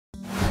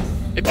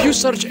If you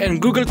search in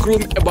Google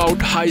Chrome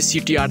about high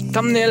CTR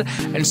thumbnail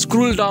and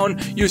scroll down,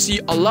 you see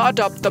a lot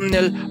of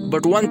thumbnail,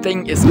 but one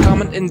thing is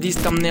common in these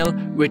thumbnail,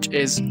 which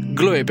is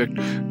glow effect.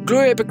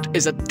 Glow effect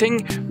is a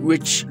thing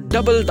which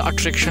double the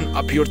attraction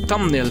of your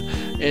thumbnail,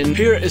 and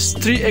here is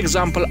 3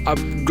 example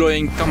of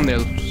glowing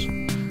thumbnails.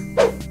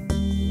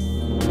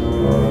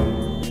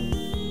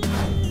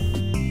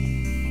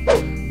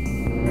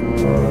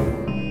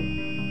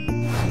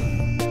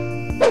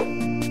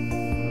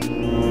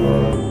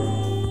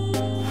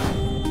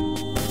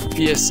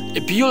 Yes,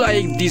 if you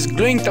like these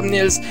glowing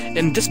thumbnails,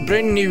 in this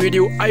brand new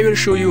video I will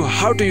show you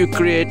how do you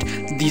create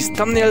these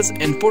thumbnails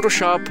in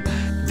Photoshop.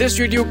 This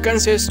video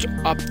consists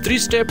of 3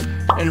 steps.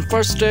 In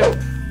first step,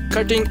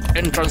 cutting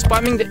and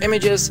transforming the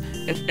images,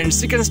 and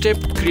second step,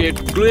 create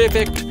glow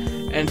effect,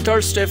 and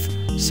third step,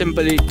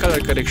 simply color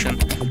correction.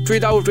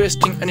 Without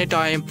wasting any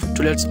time,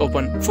 let's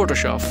open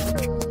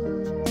Photoshop.